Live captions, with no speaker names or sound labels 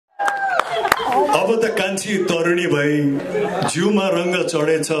अब त कान्छी तरुणी भई जिउमा रंग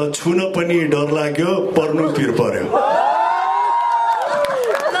चढेछ छुन पनि डर लाग्यो पर्नु पिर पर्यो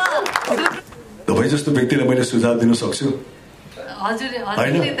तपाई जस्तो व्यक्तिलाई मैले सुझाव दिन सक्छु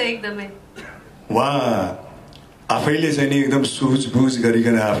हजुरले त एकदमै वहाँ आफैले चाहिँ नि एकदम सुझबुझ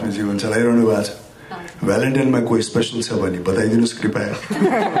गरिकन आफ्नो जीवन चलाइरहनु भएको छ भ्यालेन्टाइनमा कोही स्पेशल छ भने बताइदिनुस् कृपया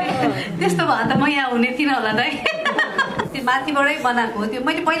त्यस्तो भए त म यहाँ हुने थिइनँ होला दाइ त्यो माथिबाटै बनाएको हो त्यो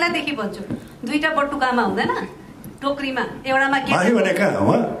मैले पहिलादेखि भन्छु दुईटा बटुकामा हुँदैन टोकरीमा एउटामा के माथि भने कहाँ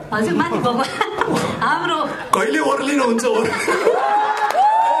हो हजुर माथि भएको हाम्रो कहिले ओर्लिनुहुन्छ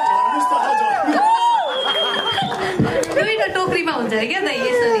दुईटा टोकरीमा हुन्छ क्या दाइ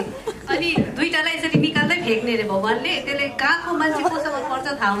यसरी अनि दुईटालाई यसरी निकाल्दै फेक्ने रे भगवानले त्यसले कहाँको मान्छे कोसँग पर्छ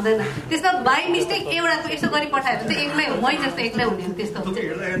थाहा हुँदैन त्यसमा बाई मिस्टेक एउटाको यसो गरी पठायो भने चाहिँ एक्लै हो मै जस्तो एक्लै हुने त्यस्तो हुन्छ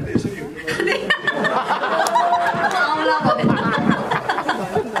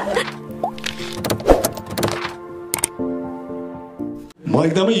म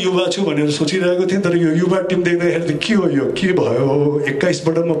एकदमै युवा छु भनेर सोचिरहेको थिएँ तर यो युवा टिम देख्दाखेरि त के हो यो के भयो 21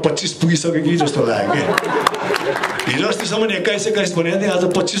 बाट म 25 पुगिसकेँ कि जस्तो लाग्यो क्या हिजो अस्तिसम्म 21 भनेको थिएँ आज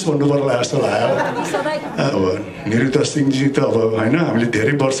 25 भन्नु पर्ला जस्तो लाग्यो अब निरुता सिंहजी त अब होइन हामीले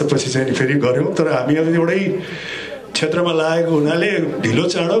धेरै वर्षपछि चाहिँ फेरि गऱ्यौँ तर हामी अब एउटै क्षेत्रमा लागेको हुनाले ढिलो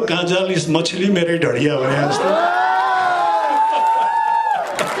चाँडो कहाँ जालिस मछली मेरै ढडिया भने जस्तो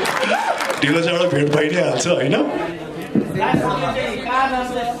ढिलो चाँडो भेट भइ नै हाल्छ होइन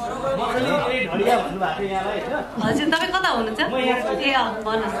हजुर तपाईँ कता हुनुहुन्छ ए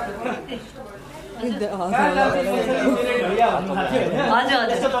भन्नुहोस्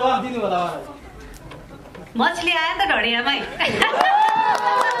मछली आयो त ढडियामै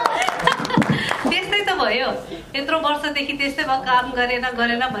त्यस्तै त भयो यत्रो वर्षदेखि त्यस्तै भयो काम गरेन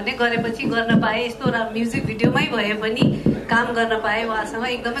भने गरेपछि गर्न पाएँ यस्तो म्युजिक भिडियोमै भए पनि काम गर्न पाएँ उहाँसँग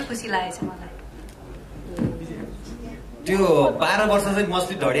एकदमै खुसी लागेछ मलाई त्यो 12 वर्ष चाहिँ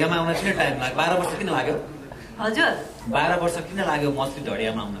मछली ढडियामा आउन किन टाइम लाग्यो 12 वर्ष किन लाग्यो हजुर 12 वर्ष किन लाग्यो मछली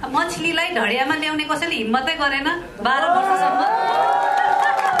ढडियामा आउन मछलीलाई ढडियामा ल्याउने कसैले हिम्मतै गरेन 12 वर्षसम्म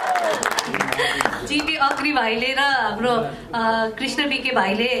जीपी अग्री भाइले र हाम्रो कृष्ण बिके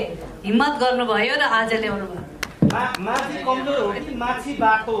भाइले हिम्मत गर्नुभयो र आज ल्याउनु भयो माछी कमजोर हो कि माछी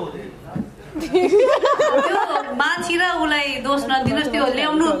बाटो हो त्यो माछी र उलाई दोष नदिनुहोस् त्यो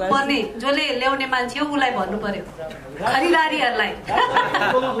ल्याउनु पर्ने जसले ल्याउने मान्छे हो उलाई भन्नु पर्यो खरिदारीहरूलाई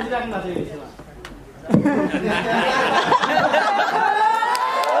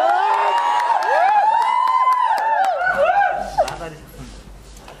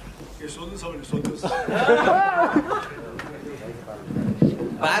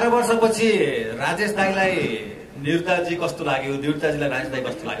बाह्र वर्षपछि राजेश दाईलाई निरुताजी कस्तो लाग्यो निरुताजीलाई राजेश दाई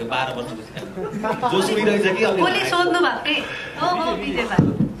कस्तो लाग्यो 12 वर्षपछि जोस उडिरहेछ कि कसले सोध्नु भएको हो विजय भाइ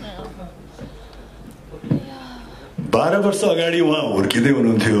 12 वर्ष अगाडि उहाँ हुर्किँदै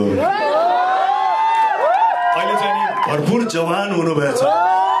हुनुहुन्थ्यो अहिले चाहिँ नि भरपुर जवान हुनुभएछ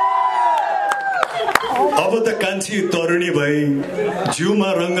अब त कान्छी तरुणी भई जिउमा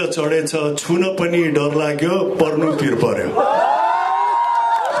रंग चढेछ छुन पनि डर लाग्यो पर्नु पिर पर्यो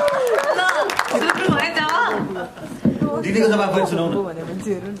दिदीको जवाब पनि सुनाउनु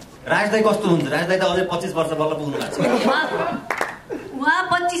राजेश दाई कस्तो हुन्छ राजेश दाई त अझै 25 वर्ष बल्ल पुग्नु भएको छ उहाँ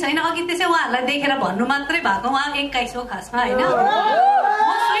 25 होइन अघि त्यसै उहाँहरूलाई देखेर भन्नु मात्रै भएको उहाँ 21 हो खासमा होइन म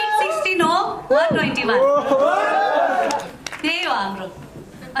स्विट 16 हो उहाँ 21 त्यही हो हाम्रो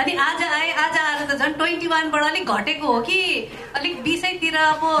अनि आज आएर त झन् 21 बाट अलिक घटेको हो कि अलिक 20 तिर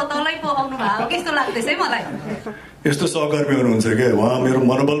अब तलै पो आउनु भएको कस्तो लाग्दैछ है मलाई यस्तो सहकर्मी हुनुहुन्छ क्या उहाँ मेरो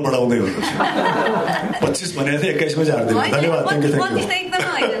मनोबल बढाउँदै हुनुहुन्छ 25 भनेको थिएँ 21 मा झार्दै धन्यवाद थ्यांक यू 25 त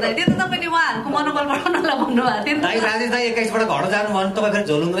एकदमै होइन दाइ त्यो त तपाईले उहाँहरुको मनोबल बढाउनलाई भन्नु भएको थियो दाइ राजेश दाइ 21 बाट घर जानु भने तपाई फेरि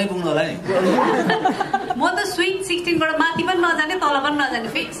झोलुङमै पुग्नु होला नि म त स्विट 16 बाट माथि पनि नजाने तल पनि नजाने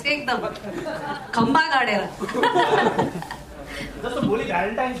फिक्स एकदम खम्बा गाडेर जस्तो भोलि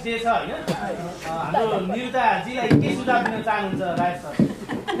भ्यालेन्टाइन्स डे छ हैन हाम्रो निरुताजीलाई के सुझाव दिन चाहनुहुन्छ राजेश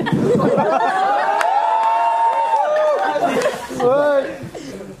सर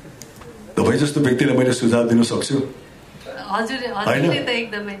तपाई जस्तो व्यक्तिलाई मैले सुझाव दिन सक्छु हजुरले त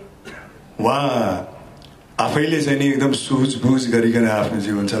एकदमै वहाँ आफैले चाहिँ नि एकदम सुझबुझ गरिकन आफ्नो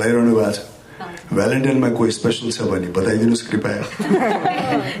जीवन चलाइरहनु भएको छ भ्यालेन्टाइनमा कोही स्पेशल छ भने बताइदिनुस् कृपया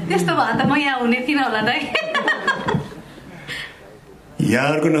त्यस्तो भए त म यहाँ हुने थिइनँ होला दाइ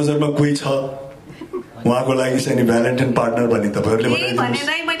यहाँहरुको नजरमा कोही छ उहाँको लागि चाहिँ नि भ्यालेन्टाइन पार्टनर भन्ने तपाईहरुले बताइदिनुस् भने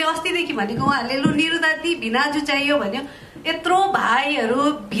दाइ मैले अस्तिदेखि भनेको उहाँले लु निरुताजी भिनाजु चाहियो भन्यो यत्रो भाइहरु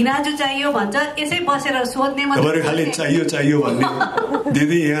भिनाजु चाहियो भन्छ यसै बसेर सोध्ने तपाईहरु खाली चाहियो भन्ने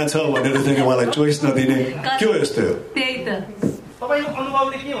दिदी यहाँ छ भनेर चाहिँ उहाँलाई चोइस नदिने के हो यस्तो हो त्यही त तपाईँको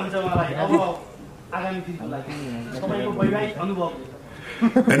अनुभवले के भन्छ मलाई अब आगामी पिँढीको लागि तपाईँको वैवाहिक अनुभव?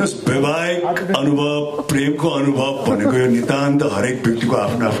 हेर्नुहोस्, वैवाहिक अनुभव, प्रेमको अनुभव भनेको यो नितान्त हरेक व्यक्तिको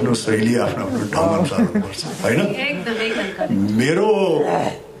आफ्नो आफ्नो शैली, आफ्नो आफ्नो ढङ्ग अनुसार हुनुपर्छ, होइन? मेरो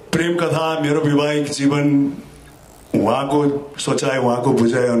प्रेम कथा, मेरो वैवाहिक जीवन उहाँको सोचाइ, उहाँको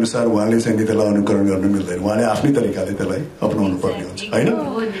बुझाइ अनुसार उहाँले चाहिँ नि त्यसलाई अनुकरण गर्न मिल्दैन। उहाँले आफ्नै तरिकाले त्यसलाई अपनाउनु पर्ने हुन्छ, होइन?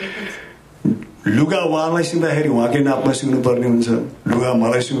 लुगा उहाँलाई सिउँदाखेरि उहाँकै नापमा सिउनु पर्ने हुन्छ, लुगा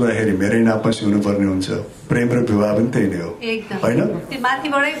मलाई सिउँदाखेरि मेरै नापमा सिउनु पर्ने हुन्छ। प्रेम र विवाह पनि त्यही नै हो, होइन? त्यो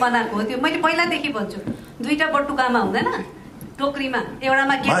माथिबाटै बनाएको हो। त्यो मैले पहिलादेखि भन्छु, दुईटा बटुकामा हुँदैन, टोकरीमा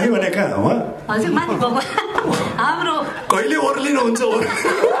एउटामा के माथि भने कहाँ हो? हजुर, माथि भएको हाम्रो कहिले ओर्लिनुहुन्छ?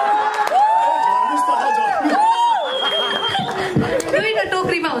 दुईटा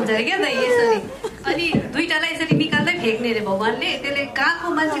टोकरीमा हुन्छ अरे क्या त यसरी, अनि दुईटालाई यसरी निकाल्दै फेक्ने अरे भगवान्ले। त्यसले कहाँको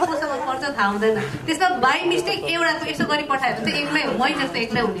मान्छे कोसँग पर्छ थाहा हुँदैन। त्यसमा बाई मिस्टेक एउटाको यसो गरी पठायो भने चाहिँ एक्लै हो, मै जस्तो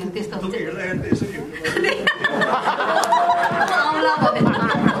एक्लै हुने त्यस्तो हुन्छ।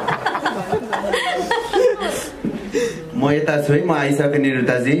 म यता छु है, म आइसकेँ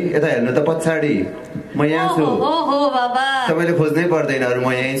निरुताजी। यता हेर्नु त पछाडि, म यहाँ छु। तपाईँले खोज्नै पर्दैन, म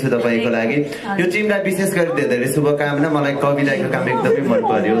यहीँ छु तपाईँको लागि। यो टिमलाई विशेष गरी धेरै धेरै शुभकामना। मलाई कवि दाइको काम एकदमै मन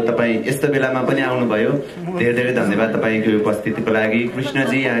पर्यो। तपाईँ यस्तो बेलामा पनि आउनुभयो, धेरै धेरै धन्यवाद तपाईँको उपस्थितिको लागि।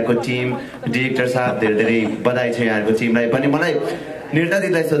 कृष्णजी, यहाँको टिम, डिरेक्टर साहब, धेरै धेरै बधाई छ यहाँको टिमलाई पनि। मलाई निरुता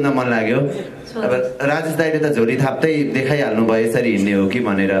दिदीलाई सोध्न मन लाग्यो, अब राजेश दाइले त झोली थाप्दै देखाइहाल्नु भयो यसरी हिँड्ने हो कि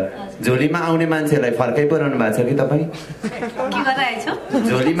भनेर। झोलीमा आउने मान्छेलाई फर्कै पराउनु भएको छ कि तपाईँ?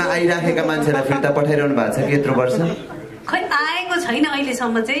 झोलीमा आइराखेका मान्छेलाई फिर्ता पठाइरहनु भएको छ कि यत्रो वर्ष? खै आएको छैन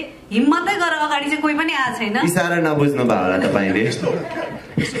अहिलेसम्म चाहिँ, हिम्मतै गरेर अगाडि चाहिँ कोही पनि आएको छैन। इसारा नबुझ्नु भयो होला तपाईँले।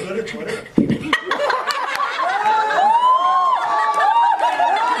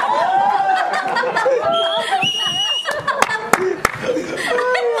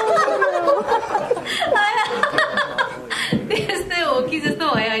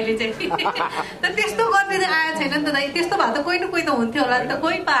 त्यस्तो गर्ने चाहिँ आएको छैन नि त दाइ। त्यस्तो भए त कोही न कोही त हुन्थ्यो होला नि त,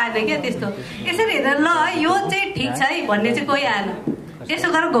 कोही पाएन क्या त्यस्तो। यसरी हेरेर ल यो चाहिँ ठिक छ है भन्ने चाहिँ कोही आएन। यसो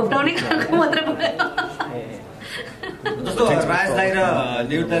गरेर घोप्टाउने खालको मात्रै भयो। जस्तो राज दाइ र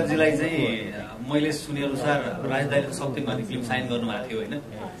निरुताजीलाई चाहिँ मैले सुने अनुसार राज दाइले सत्यम भन्ने फिल्म साइन गर्नुभएको थियो, होइन?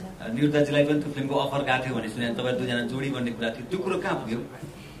 निरुताजीलाई पनि त्यो फिल्मको अफर गएको थियो भने सुने। तपाईँ दुईजना जोडी भन्ने कुरा थियो, त्यो कुरो कहाँ पुग्यो?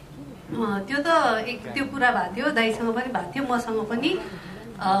 त्यो त त्यो कुरा भएको थियो, दाइसँग पनि भएको थियो, मसँग पनि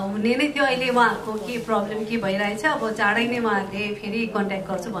हुने नै थियो। अहिले उहाँहरूको के प्रब्लम के भइरहेछ, अब चाँडै नै उहाँहरूले फेरि कन्ट्याक्ट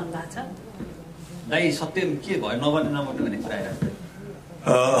गर्छु भन्नुभएको छ। दाइ सत्यम के भयो, नबन्ने नबन्ने भन्ने कुरा आइरहेको छ?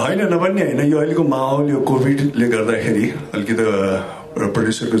 होइन, नबन्ने होइन। यो अहिलेको माहौल, यो कोभिडले गर्दाखेरि अलिकति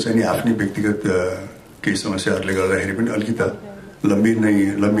प्रड्युसरको चाहिँ नि आफ्नै व्यक्तिगत केही समस्याहरूले गर्दाखेरि पनि अलिकति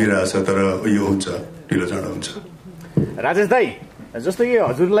लम्बिरहेछ। तर यो हुन्छ, ढिलो चाँडो हुन्छ। राजेश दाइ, जस्तो कि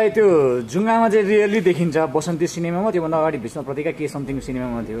हजुरलाई त्यो जुङ्गामा चाहिँ रियली देखिन्छ बसन्ती सिनेमामा, त्योभन्दा अगाडि भीष्म प्रतिका के समथिङ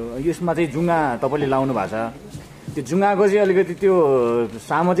सिनेमामा थियो। यसमा चाहिँ जुङ्गा तपाईँले लाउनु भएको छ। त्यो जुङ्गाको चाहिँ अलिकति त्यो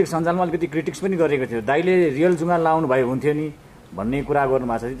सामाजिक सञ्जालमा अलिकति क्रिटिक्स पनि गरेको थियो। दाइले रियल जुङ्गा लाउनु भए हुन्थ्यो नि भन्ने कुरा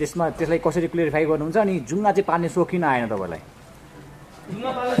गर्नुभएको छ। त्यसमा त्यसलाई कसरी क्लियरिफाई गर्नुहुन्छ? अनि जुङ्गा चाहिँ पाल्ने सोख किन आएन तपाईँलाई?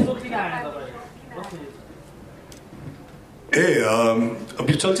 अब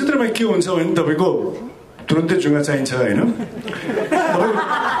चलचित्रमा के हुन्छ भने तपाईँको तुरन्तै जुङ्गा चाहिन्छ, होइन?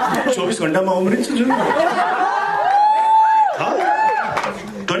 24 घन्टामा उम्रिन्छ जुङ्गा?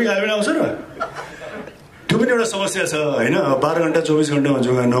 टनिक हाल्यो भने आउँछ र? त्यो पनि एउटा समस्या छ, होइन? 12 घन्टा 24 घन्टामा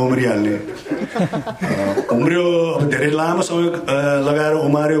जुङ्गा नउम्रिहाल्ने। उम्रियो, अब धेरै लामो समय लगाएर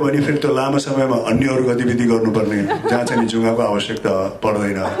उमार्यो भने फेरि त्यो लामो समयमा अन्य अरू गतिविधि गर्नुपर्ने, जहाँ चाहिँ जुङ्गाको आवश्यकता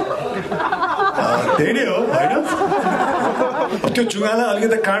पर्दैन। त्यही नै हो, होइन? त्यो जुङ्गालाई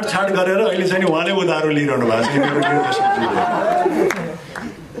अलिकति काटछाट गरेर अहिले चाहिँ उहाँले उधारो लिइरहनु भएको छ।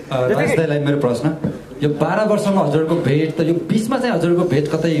 राजदाइलाई मेरो प्रश्न, यो 12 वर्षमा हजुरको भेट त यो बिचमा चाहिँ हजुरको भेट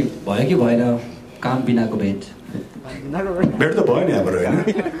कतै भयो कि भएन? काम बिनाको भेट भेट त भयो नि हाम्रो, होइन?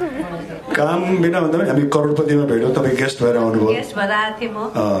 काम बिना भन्दा पनि हामी करोडपतिमा भेट्यौँ। तपाईँ गेस्ट भएर आउनुभयो,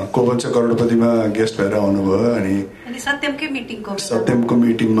 को भन्छ करोडपतिमा गेस्ट भएर आउनुभयो। अनि सत्यमको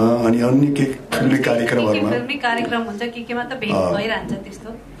मिटिङमा अनि अन्य के फिल्मी कार्यक्रमहरूमा हुन्छ केमा त भेट भइरहन्छ त्यस्तो।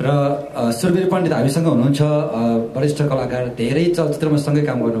 र सुरवीर पण्डित हामीसँग हुनुहुन्छ, वरिष्ठ कलाकार, धेरै चलचित्रमा सँगै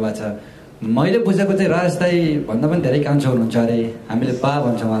काम गर्नुभएको छ। मैले बुझेको चाहिँ राजेश दाइ भन्दा पनि धेरै कान्छो हुनुहुन्छ अरे, हामीले बा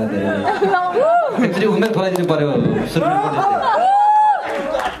भन्छौँ उहाँलाई। धेरै एकचोटि उमेर खुवाइदिनु पर्यो सुरवीर पण्डितले।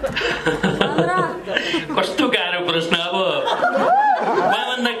 कस्तो गाह्रो प्रश्न। अब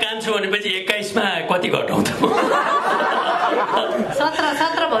बाभन्दा कान्छो भनेपछि 21मा कति घटाउँछ?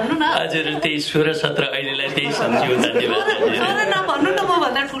 17 भन्नु न हजुर त्यही 16 17 अहिलेलाई त्यही सम्झियो धन्यवाद नभन्नु न म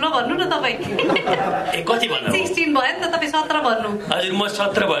भन्दा ठुलो भन्नु न तपाईँ कति भन्नु 16 भयो नि त तपाईँ 17 भन्नु हजुर म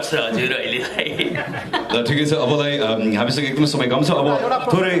 17 वर्ष हजुर अहिलेलाई ल ठिकै छ अबलाई हामीसँग एकदमै समय कम छ अब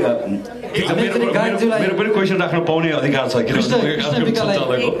थोरै मेरो पनि क्वेसन राख्न पाउने अधिकार छ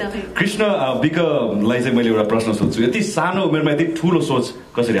किनभने कृष्ण विकलाई चाहिँ मैले एउटा प्रश्न सोध्छु यति सानो उमेरमा यति ठुलो सोच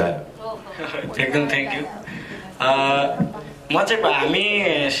कसरी आयो एकदम थ्याङ्क यू म चाहिँ हामी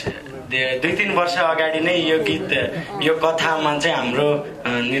 2-3 वर्ष अगाडि नै यो गीत यो कथामा चाहिँ हाम्रो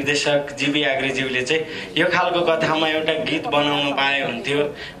निर्देशक जीबी आग्रेज्यूले चाहिँ यो खालको कथामा एउटा गीत बनाउनु पाए हुन्थ्यो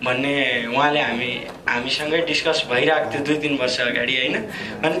भन्ने उहाँले हामीसँगै डिस्कस भइरहेको थियो 2-3 वर्ष अगाडि होइन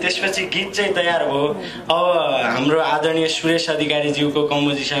अनि त्यसपछि गीत चाहिँ तयार भयो अब हाम्रो आदरणीय सुरेश अधिकारीज्यूको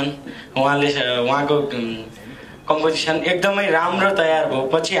कम्पोजिसन उहाँको कम्पोजिसन एकदमै राम्रो तयार भयो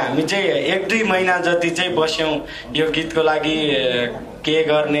पछि हामी चाहिँ 1-2 महिना जति चाहिँ बस्यौँ यो गीतको लागि के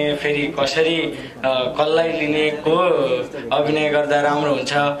गर्ने फेरि कसरी कसलाई लिने को अभिनय गर्दा राम्रो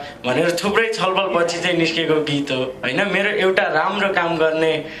हुन्छ भनेर थुप्रै छलफल पछि चाहिँ निस्केको गीत हो होइन मेरो एउटा राम्रो काम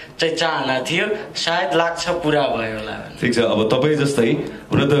गर्ने चाहिँ चाहना थियो सायद लाग्छ पुरा भयो होला ठिक छ अब तपाईँ जस्तै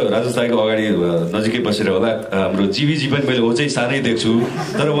हुन त राजेश दाइको अगाडि नजिकै बसेर होला हाम्रो जीवीजी पनि मैले हो चाहिँ साह्रै देख्छु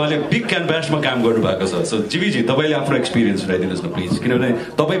तर उहाँले बिग क्यानभासमा काम गर्नु भएको छ सो जीवीजी तपाईँले आफ्नो एक्सपिरियन्स सुनाइदिनुहोस् न प्लिज किनभने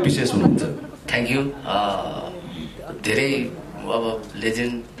तपाईँ विशेष हुनुहुन्छ थ्याङ्क यू धेरै अब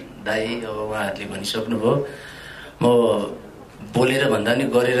लेजेन्ड दाई अब उहाँहरूले भनिसक्नुभयो म बोलेर भन्दा नि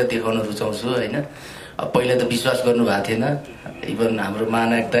गरेर देखाउन रुचाउँछु होइन पहिला त विश्वास गर्नु भएको थिएन इभन हाम्रो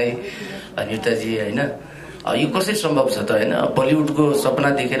महानायक दाई निरुताजी होइन यो कसरी सम्भव छ त होइन बलिउडको सपना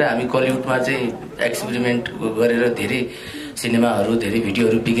देखेर हामी कलिउडमा चाहिँ एक्सपेरिमेन्ट गरेर धेरै सिनेमाहरू धेरै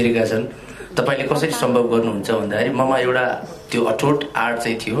भिडियोहरू बिग्रेका छन् तपाईँले कसरी सम्भव गर्नुहुन्छ भन्दाखेरि ममा एउटा त्यो अठोट आर्ट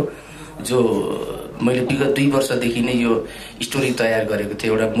चाहिँ थियो जो मैले विगत 2 वर्षदेखि नै यो स्टोरी तयार गरेको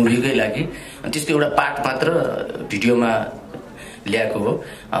थिएँ एउटा मुभीकै लागि अनि त्यसको एउटा पार्ट मात्र भिडियोमा ल्याएको हो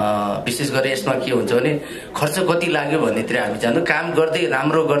विशेष गरेर यसमा के हुन्छ भने खर्च कति लाग्यो भन्नेतिर हामी जान्नु काम गर्दै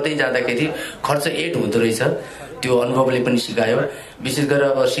राम्रो गर्दै जाँदाखेरि खर्च 8 हुँदो रहेछ त्यो अनुभवले पनि सिकायो विशेष गरेर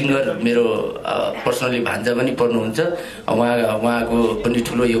अब सिङ्गर मेरो पर्सनली भान्जा पनि पर्नुहुन्छ उहाँको पनि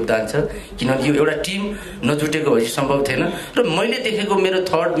ठुलो योगदान छ किनकि यो एउटा टिम नजुटेको भएपछि सम्भव थिएन र मैले देखेको मेरो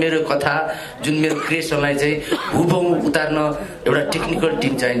थट मेरो कथा जुन मेरो क्रिएसनलाई चाहिँ हुबहु उतार्न एउटा टेक्निकल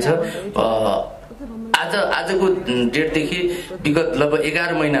टिम चाहिन्छ आजको डेटदेखि विगत लगभग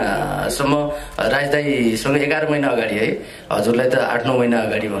 11 महिनासम्म राजदाईसँग 11 महिना अगाडि है हजुरलाई त 8-9 महिना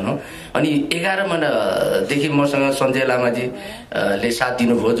अगाडि भनौँ अनि 11 महिनादेखि मसँग सञ्जय लामाजीले साथ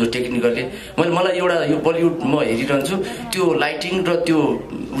दिनुभयो जो टेक्निकली मलाई एउटा यो बलिउड म हेरिरहन्छु त्यो लाइटिङ र त्यो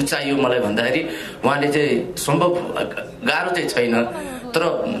उचाइ यो मलाई भन्दाखेरि उहाँले चाहिँ सम्भव गाह्रो चाहिँ छैन तर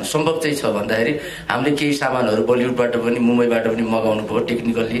सम्भव चाहिँ छ भन्दाखेरि हामीले केही सामानहरू बलिउडबाट पनि मुम्बईबाट पनि मगाउनु भयो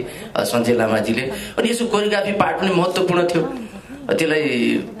टेक्निकली सञ्जय लामाजीले अनि यसो कोरियोग्राफी पार्ट पनि महत्त्वपूर्ण थियो त्यसलाई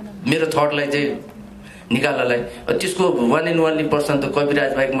मेरो थटलाई चाहिँ निकाल्नलाई त्यसको 1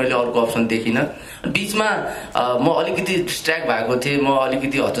 कविराज बाहेक मैले अर्को अप्सन देखिनँ बीचमा म अलिकति डिस्ट्र्याक्ट भएको थिएँ म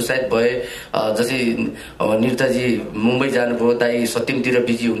अलिकति हतोत्साहित भएँ जस्तै निरुताजी मुम्बई जानुभयो दाई सत्यमतिर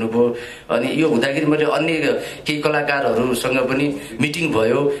बिजी हुनुभयो अनि यो हुँदाखेरि मैले अन्य केही कलाकारहरूसँग पनि मिटिङ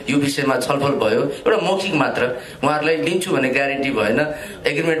भयो यो विषयमा छलफल भयो एउटा मौखिक मात्र उहाँहरूलाई लिन्छु भन्ने ग्यारेन्टी भएन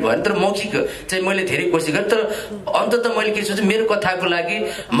एग्रिमेन्ट भएन तर मौखिक चाहिँ मैले धेरै कोसिस गरेँ तर अन्ततः मैले के सोचेँ मेरो कथाको लागि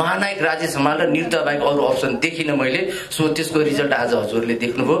महानायक राजेश हमाल र निरुता बाहेक अरू अप्सन देखिनँ मैले सो त्यसको रिजल्ट आज हजुरले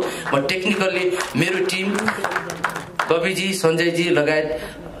देख्नुभयो म टेक्निकल्ली मेरो टिम कविजी सञ्जयजी लगायत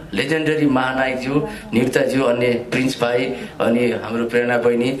लेजेन्डरी महानायकज्यू निरुताज्यू अन्य प्रिन्स भाइ अनि हाम्रो प्रेरणा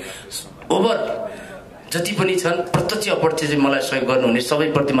बहिनी ओभर जति पनि छन् प्रत्यक्ष अप्रत्यक्ष चाहिँ मलाई सहयोग गर्नुहुने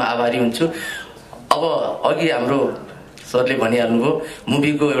सबैप्रति म आभारी हुन्छु अब अघि हाम्रो सरले भनिहाल्नुभयो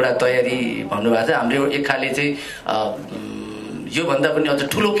मुभीको एउटा तयारी भन्नुभएको छ हाम्रो एक खाले चाहिँ योभन्दा पनि अझ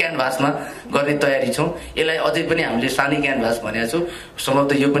ठुलो क्यानभासमा गर्ने तयारी छौँ यसलाई अझै पनि हामीले सानै क्यानभास भनेको छौँ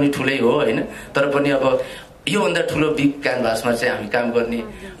सम्भवतः यो पनि ठुलै हो होइन तर पनि अब योभन्दा ठुलो बिग क्यानभासमा चाहिँ हामी काम गर्ने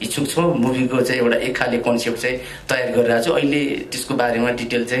इच्छुक छौँ मुभीको चाहिँ एउटा एक खाले कन्सेप्ट चाहिँ तयार गरिरहेको छु अहिले त्यसको बारेमा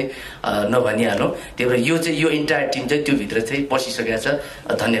डिटेल चाहिँ नभनिहालौँ त्यही भएर यो चाहिँ यो इन्टायर टिम चाहिँ त्यो भित्र चाहिँ पसिसकेको छ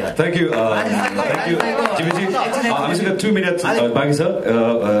धन्यवाद थ्याङ्क यू जीवीजी हामीसँग 2 मिनट बाँकी छ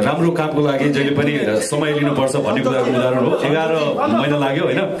राम्रो कामको लागि जहिले पनि समय लिनुपर्छ भन्ने कुराको उदाहरण हो 11 महिना लाग्यो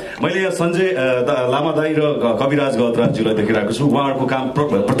होइन मैले यहाँ सञ्जय लामा दाई र कविराज गौतराजज्यूलाई देखिरहेको छु उहाँहरूको काम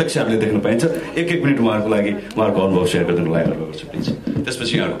प्रत्यक्ष हामीले देख्न पाइन्छ 1-1 मिनट उहाँहरूको लागि उहाँहरूको अनुभव सेयर गरिदिनु लागि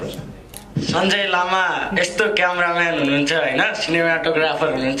त्यसपछि यहाँको प्रश्न सञ्जय लामा यस्तो क्यामराम्यान हुनुहुन्छ होइन, सिनेमाटोग्राफर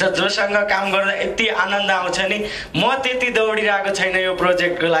हुनुहुन्छ, जोसँग काम गर्दा यति आनन्द आउँछ नि। म त्यति दौडिरहेको छैन यो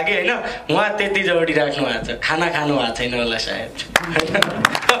प्रोजेक्टको लागि होइन, उहाँ त्यति दौडिराख्नु भएको छ। खाना खानु भएको छैन होला सायद।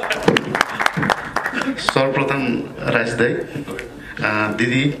 सर्वप्रथम राज दाई,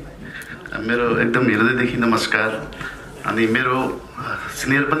 दिदी, मेरो एकदम हृदयदेखि नमस्कार। अनि मेरो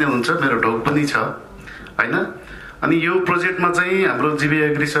सिनियर पनि हुनुहुन्छ, मेरो ढोक पनि छ होइन। अनि यो प्रोजेक्टमा चाहिँ हाम्रो जीवी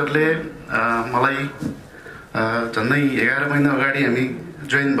एग्री सरले मलाई झन्डै 11 महिना अगाडि हामी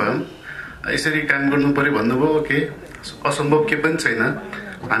जोइन भयौँ। यसरी काम गर्नु पर्यो भन्नुभयो, के असम्भव के पनि छैन,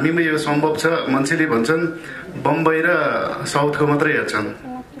 हामीमा यो सम्भव छ। मान्छेले भन्छन् बम्बई र साउथको मात्रै हेर्छन्,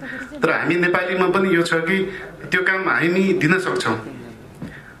 तर हामी नेपालीमा पनि यो छ कि त्यो काम हामी दिन सक्छौँ।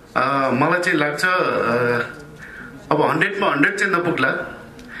 मलाई चाहिँ लाग्छ अब 100 मा 100 चाहिँ नपुग्ला,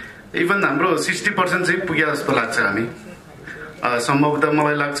 इभन हाम्रो 60% चाहिँ पुग्या जस्तो लाग्छ हामी। सम्भवतः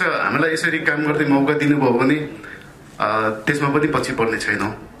मलाई लाग्छ हामीलाई यसरी काम गर्दै मौका दिनुभयो भने त्यसमा पनि पछि पर्ने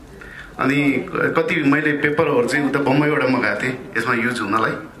छैनौँ। अनि कति मैले पेपरहरू चाहिँ उता बम्बईबाट मगाएको थिएँ यसमा युज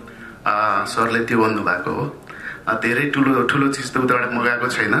हुनलाई, सरले त्यो भन्नुभएको हो। धेरै ठुलो चिज त उताबाट मगाएको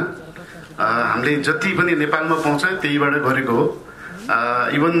छैन, हामीले जति पनि नेपालमा पाउँछ त्यहीबाट गरेको हो।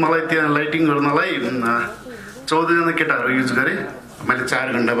 इभन मलाई त्यहाँ लाइटिङ गर्नलाई 14 जना केटाहरू युज गरेँ, मैले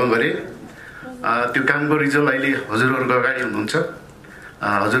 4 घन्टामा गरेँ। त्यो कामको रिजल्ट अहिले हजुरहरूको अगाडि हुनुहुन्छ,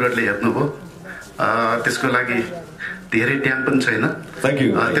 हजुरहरूले हेर्नुभयो। त्यसको लागि धेरै टाइम पनि छैन। Thank you.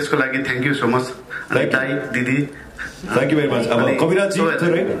 त्यसको लागि थ्याङ्क यू सो मच दाइ, दिदी, थ्याङ्क यू भेरी मच। अब कविराजी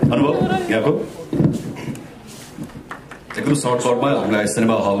अनुभव यहाँको एकदम सर्टकटमा हामीलाई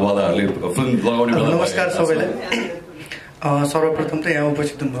सिनेमा हलवालाहरूले फिल्म लगाउने बेला। नमस्कार सबैलाई। सर्वप्रथम त यहाँ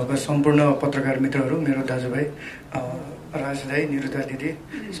उपस्थित हुनुभएको सम्पूर्ण पत्रकार मित्रहरू, मेरो दाजुभाइ राज दाई, निरुता दिदी,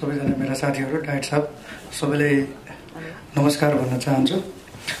 सबैजना मेरा साथीहरू, डाइट साहब, सबैलाई नमस्कार भन्न चाहन्छु।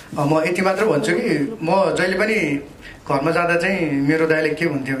 म यति मात्र भन्छु कि म जहिले पनि घरमा जाँदा चाहिँ मेरो दाइले के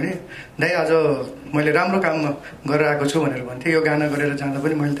भन्थ्यो भने, दाइ आज मैले राम्रो काम गरेर आएको छु भनेर भन्थेँ। यो गाना गरेर जाँदा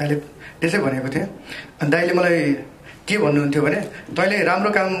पनि मैले दाइले त्यसै भनेको थिएँ। अनि दाइले मलाई के भन्नुहुन्थ्यो भने, तैँले राम्रो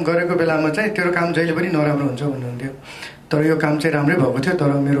काम गरेको बेलामा चाहिँ तेरो काम जहिले पनि नराम्रो हुन्छ भन्नुहुन्थ्यो। तर यो काम चाहिँ राम्रै भएको थियो,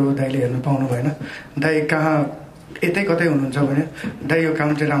 तर मेरो दाइले हेर्नु पाउनु भएन। दाइ कहाँ यतै कतै हुनुहुन्छ भने, दाइ यो काम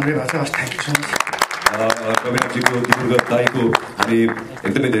चाहिँ राम्रै भएको छ। हस्, थ्याङ्क यू सो मच। कविराजीको दिवंगत दाइको हामी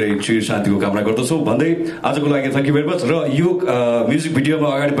एकदमै धेरै चिर शान्तिको कामना गर्दछौँ भन्दै आजको लागि थ्याङ्क यू भेरी मच। र यो म्युजिक भिडियोमा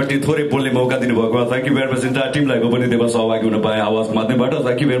अगाडिपट्टि थोरै बोल्ने मौका दिनुभएकोमा thank you very much. Entire टिमलाई गोपनीयतामा सहभागी हुन पाएँ आवाजको माध्यमबाट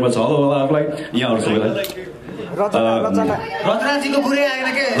थ्याङ्क यू भेरी मच। हलोहरूलाई यहाँहरू सबैलाई। रचनाजीको पुरै आएन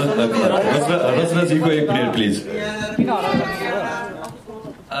के? रचनाजीको 1 मिनट प्लिज।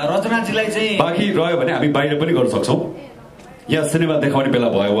 रचनाजीलाई चाहिँ बाँकी रह्यो भने हामी बाहिर पनि गर्न सक्छौँ। यहाँ सिनेमा देखाउने बेला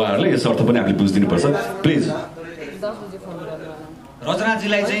भयो उहाँहरूले, यस अर्थ पनि हामीले बुझिदिनुपर्छ प्लिज।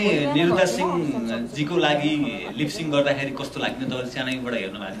 रचनाजीलाई चाहिँ निरुता सिंहजीको लागि लिपसिङ गर्दाखेरि कस्तो लाग्ने, तपाईँले सानैबाट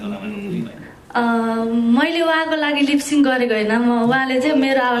हेर्नु भएको थियो होला? मैले उहाँको लागि लिपसिङ गरेको होइन, उहाँले चाहिँ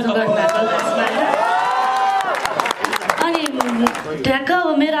मेरो आवाजमा गर्नुभएको। अनि ठ्याक्क अब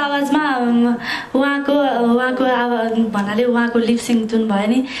मेरो आवाजमा उहाँको आवाज भन्नाले उहाँको लिपसिङ जुन भयो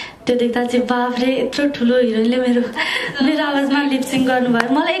नि, त्यो देख्दा चाहिँ बाफरे यत्रो ठुलो हिरोइनले मेरो आवाजमा लिपसिङ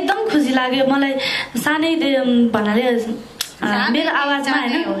गर्नुभयो। मलाई एकदम खुसी लाग्यो। मलाई सानै भन्नाले मेरो आवाजमा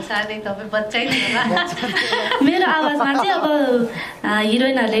होइन, मेरो आवाजमा चाहिँ अब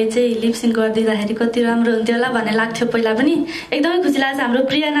हिरोइनहरूले चाहिँ लिपसिङ गरिदिँदाखेरि कति राम्रो हुन्थ्यो होला भन्ने लाग्थ्यो पहिला पनि। एकदमै खुसी लाग्छ। हाम्रो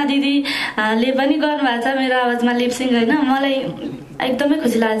प्रियाना दिदीले पनि गर्नुभएको छ मेरो आवाजमा लिपसिङ होइन, मलाई एकदमै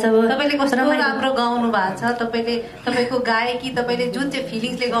खुसी लाग्छ। अब तपाईँले कस्तो राम्रो गाउनु भएको छ, तपाईँको गायकी, तपाईँले जुन चाहिँ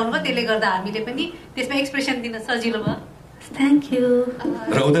फिलिङ्सले गाउनुभयो त्यसले गर्दा हामीले पनि त्यसमा एक्सप्रेसन दिन सजिलो भयो। Thank you.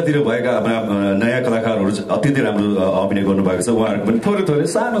 र उतातिर भएका नयाँ कलाकारहरू अत्यन्तै राम्रो अभिनय गर्नुभएको छ, उहाँहरूको पनि थोरै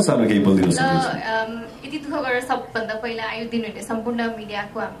सानो केही बोलिदिनुहोस्। यति दुःख गरेर सबभन्दा पहिला आयो दिनुहुने सम्पूर्ण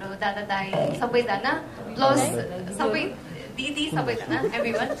मिडियाको हाम्रो दादा दाई सबैजना प्लस सबै दिदी सबैजना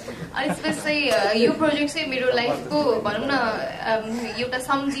एभ्रिवान। अनि त्यसपछि यो प्रोजेक्ट चाहिँ मेरो लाइफको भनौँ न एउटा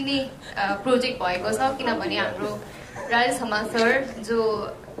सम्झिने प्रोजेक्ट भएको छ, किनभने हाम्रो राजेश हमाल सर जो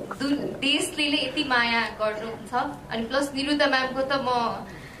देशले यति माया गर्नुहुन्छ, अनि प्लस निरुता म्यामको त म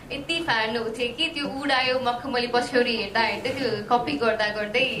यति फ्यान थिएँ कि त्यो उडायो मखमली पछ्यौरी हेर्दा त्यो कपी गर्दै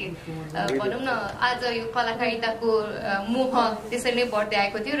भनौँ न आज यो कलाकारिताको मोह त्यसरी नै बढ्दै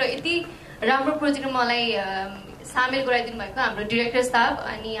आएको थियो। र यति राम्रो प्रोजेक्टमा मलाई सामेल गराइदिनु भएको हाम्रो डिरेक्टर साहब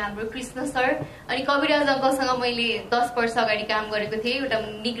अनि हाम्रो कृष्ण सर अनि कविराज अङ्कलसँग मैले 10 वर्ष अगाडि काम गरेको थिएँ एउटा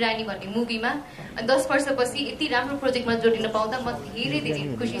निगरानी भन्ने मुभीमा। 10 वर्षपछि यति राम्रो प्रोजेक्टमा जोडिन पाउँदा म धेरै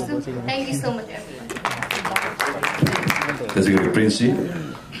खुसी छु। थ्याङ्क यू सो मच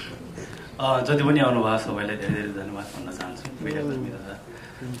जति पनि आउनुभयो सबैलाई धेरै धेरै धन्यवाद भन्न चाहन्छु। मिडियाकर्मी दादा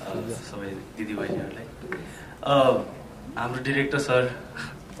सबै दिदीबहिनीहरूलाई हाम्रो डिरेक्टर सर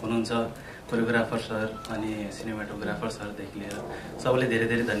हुनुहुन्छ, कोरियोग्राफर सर अनि सिनेमाटोग्राफर सरदेखि लिएर सबैले धेरै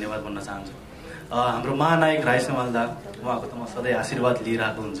धेरै धन्यवाद भन्न चाहन्छु। हाम्रो महानायक राजेश हमाल दा, उहाँको त म सधैँ आशीर्वाद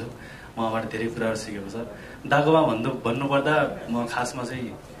लिइरहेको हुन्छु, उहाँबाट धेरै कुराहरू सिकेको छ। दाकोमा भन्नुपर्दा म खासमा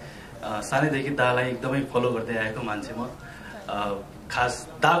चाहिँ सानैदेखि दालाई एकदमै फलो गर्दै आएको मान्छे म। खास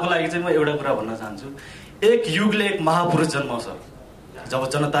दाको लागि चाहिँ म एउटा कुरा भन्न चाहन्छु, एक युगले एक महापुरुष जन्माउँछ। जब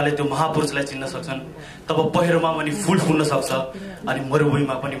जनताले त्यो महापुरुषलाई चिन्न सक्छन् तब पहिरोमा पनि फुल फुल्न सक्छ अनि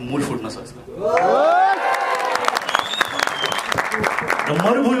मरुभूमिमा पनि मूल फुट्न सक्छ र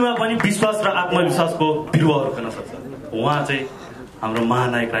मरुभूमिमा पनि विश्वास र आत्मविश्वासको बिरुवा हुर्कन सक्छ। उहाँ चाहिँ हाम्रो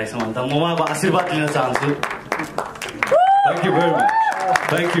महानायक राजेश हमाल दा, म उहाँको आशीर्वाद लिन चाहन्छु। Thank you very much,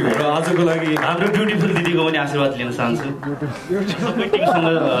 thank you. र आजको लागि हाम्रो ब्युटिफुल दिदीको पनि आशीर्वाद लिन चाहन्छु। सबै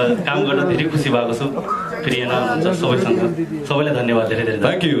टिमसँग काम गर्दा धेरै खुसी भएको छु। फेरि यहाँ हुनुहुन्छ सबैसँग, सबैलाई धन्यवाद, धेरै धेरै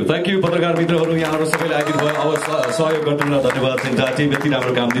थ्याङ्क यू। थ्याङ्क यू पत्रकार मित्रहरू, यहाँहरू सबैले आइदिनु भयो, अब सहयोग गर्नु धन्यवाद। यति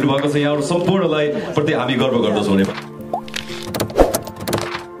राम्रो काम दिनुभएको छ, यहाँहरू सम्पूर्णलाई प्रति हामी गर्व गर्दछौँ।